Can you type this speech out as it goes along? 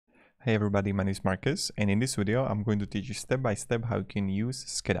Hey everybody, my name is Marcus, and in this video I'm going to teach you step by step how you can use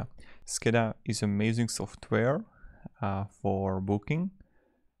Skedda. Skedda is amazing software for booking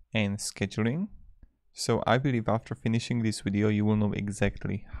and scheduling. So I believe after finishing this video you will know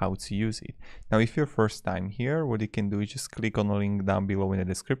exactly how to use it. Now if you're first time here, what you can do is just click on the link down below in the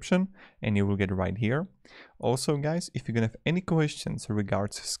description and you will get right here. Also guys, if you're gonna have any questions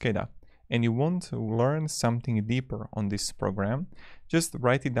regards Skedda and you want to learn something deeper on this program, just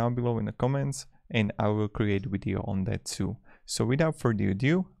write it down below in the comments and I will create a video on that too. So without further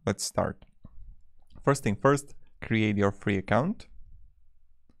ado, let's start. First thing first, create your free account.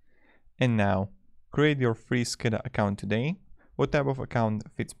 And now, create your free Skedda account today. What type of account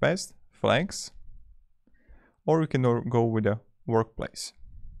fits best? Flex. Or you can go with a workplace.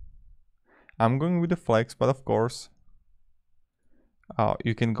 I'm going with the Flex, but of course,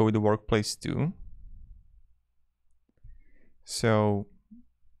 you can go with the workplace too. So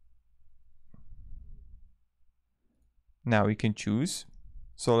now you can choose.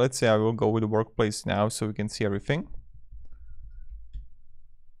 So let's say I will go with the workplace now so we can see everything.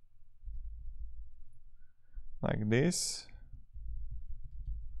 Like this.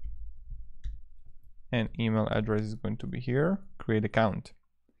 And email address is going to be here. Create account.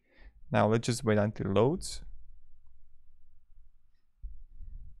 Now let's just wait until it loads.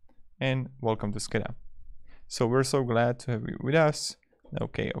 And welcome to Skedda. So we're so glad to have you with us.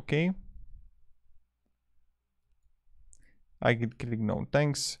 Okay. I can click no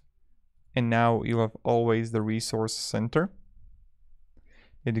thanks. And now you have always the resource center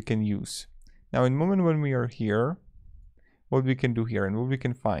that you can use. Now in the moment when we are here, what we can do here and what we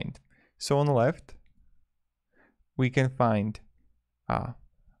can find. So on the left, we can find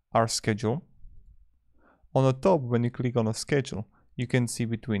our schedule. On the top, when you click on a schedule, you can see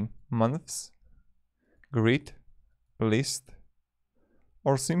between months, grid, list,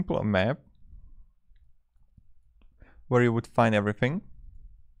 or simple a map where you would find everything.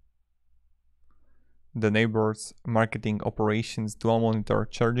 The neighbors, marketing, operations, dual monitor,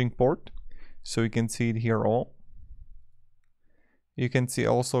 charging port. So you can see it here all. You can see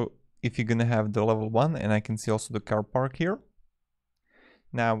also if you're gonna have the level 1, and I can see also the car park here.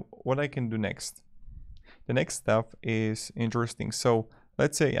 Now what I can do next. The next stuff is interesting. So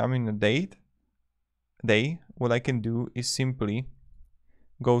let's say I'm in a day. What I can do is simply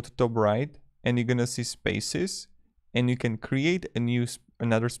go to top right and you're gonna see spaces and you can create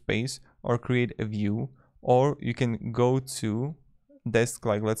another space or create a view, or you can go to desk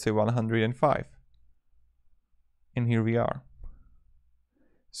like let's say 105. And here we are.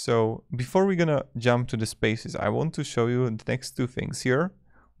 So before we're gonna jump to the spaces, I want to show you the next two things here,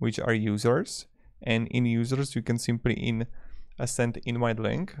 which are users. And in users, you can simply send invite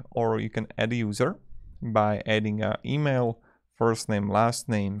link, or you can add a user by adding an email, first name, last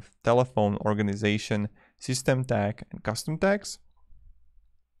name, telephone, organization, system tag, and custom tags.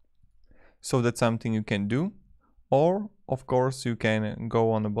 So that's something you can do. Or of course, you can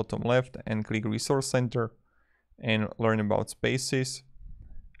go on the bottom left and click resource center and learn about spaces,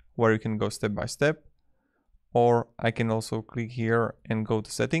 where you can go step by step. Or I can also click here and go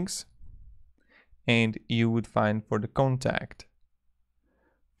to settings. And you would find for the contact,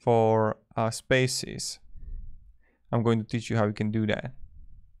 for spaces, I'm going to teach you how you can do that.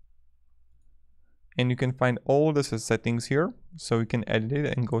 And you can find all the settings here, so you can edit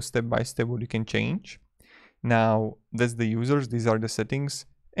it and go step by step what you can change. Now that's the users, these are the settings,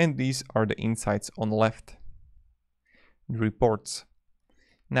 and these are the insights on the left, the reports.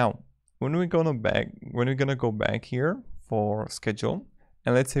 Now when we're gonna go back here for schedule,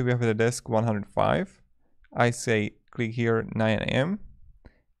 and let's say we have the desk 105, I say click here 9 AM,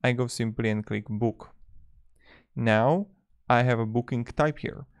 I go simply and click book. Now I have a booking type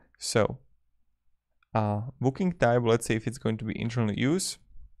here. So booking type, let's say if it's going to be internal use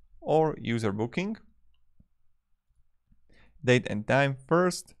or user booking. Date and time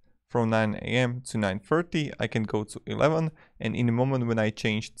first from 9 AM to 9:30, I can go to 11, and in the moment when I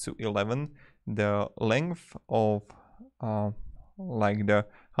change to 11, the length of how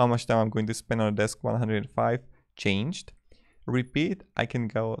much time I'm going to spend on the desk 105 changed. Repeat, I can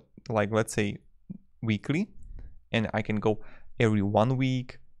go like let's say weekly, and I can go every 1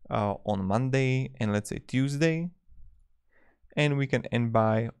 week on Monday and let's say Tuesday, and we can end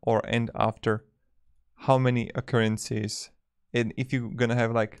by or end after how many occurrences, and if you're gonna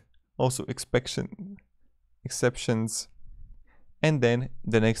have like also exceptions, and then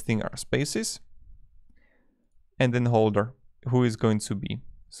the next thing are spaces, and then holder, who is going to be,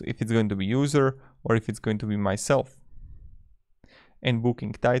 so if it's going to be user or if it's going to be myself. And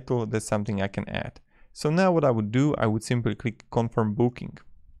booking title, that's something I can add. So now what I would do, I would simply click confirm booking.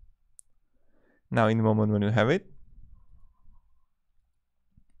 Now in the moment when you have it,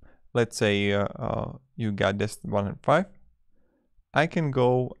 let's say you got this 105, I can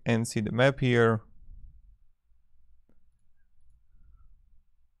go and see the map here.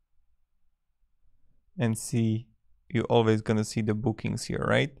 And see, you're always gonna see the bookings here,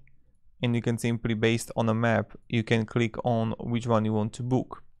 right? And you can simply, based on a map, you can click on which one you want to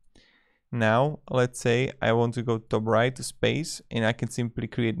book. Now, let's say I want to go top right to space, and I can simply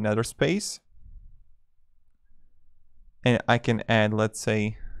create another space. And I can add, let's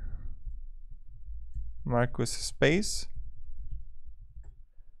say, Marcus space.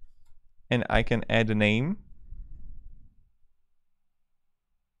 And I can add a name.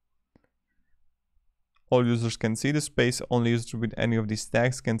 All users can see the space, only users with any of these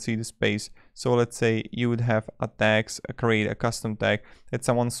tags can see the space. So let's say you would have a tags, create a custom tag that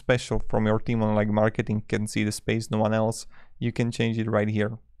someone special from your team on like marketing can see the space, no one else. You can change it right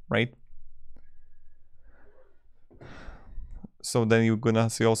here, right? So then you're gonna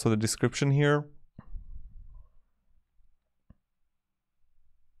see also the description here.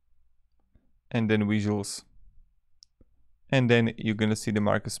 And then visuals. And then you're gonna see the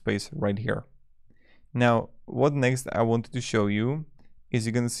market space right here. Now, what next I wanted to show you is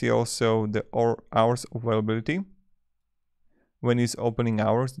you're gonna see also the hours of availability. When it's opening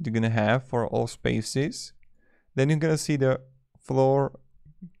hours that you're gonna have for all spaces. Then you're gonna see the floor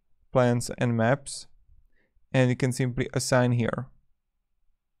plans and maps, and you can simply assign here,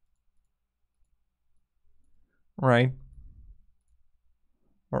 right?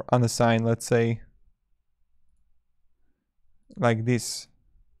 Or unassign, let's say, like this.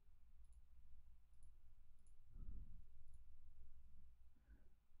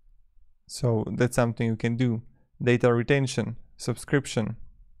 So that's something you can do. Data retention, subscription.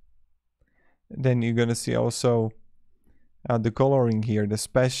 Then you're gonna see also the coloring here, the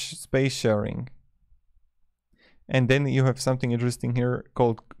space sharing. And then you have something interesting here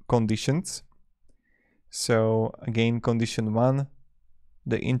called conditions. So again, condition 1,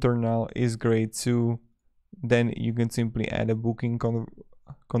 the internal is grade 2. Then you can simply add a booking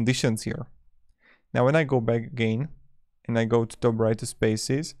conditions here. Now when I go back again and I go to top right to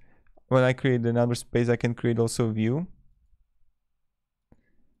spaces, when I create another space, I can create also view.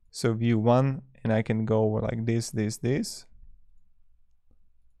 So view 1, and I can go like this.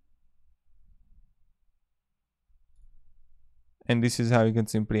 And this is how you can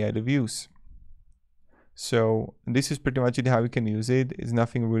simply add the views. So this is pretty much it, how you can use it. It's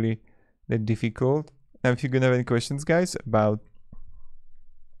nothing really that difficult. Now if you're gonna have any questions, guys, about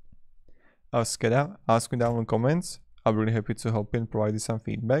Skedda, ask me down in the comments. I'm really happy to help you and provide you some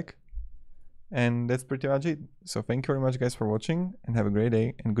feedback. And that's pretty much it. So thank you very much, guys, for watching, and have a great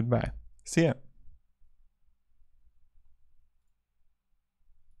day, and goodbye. See ya.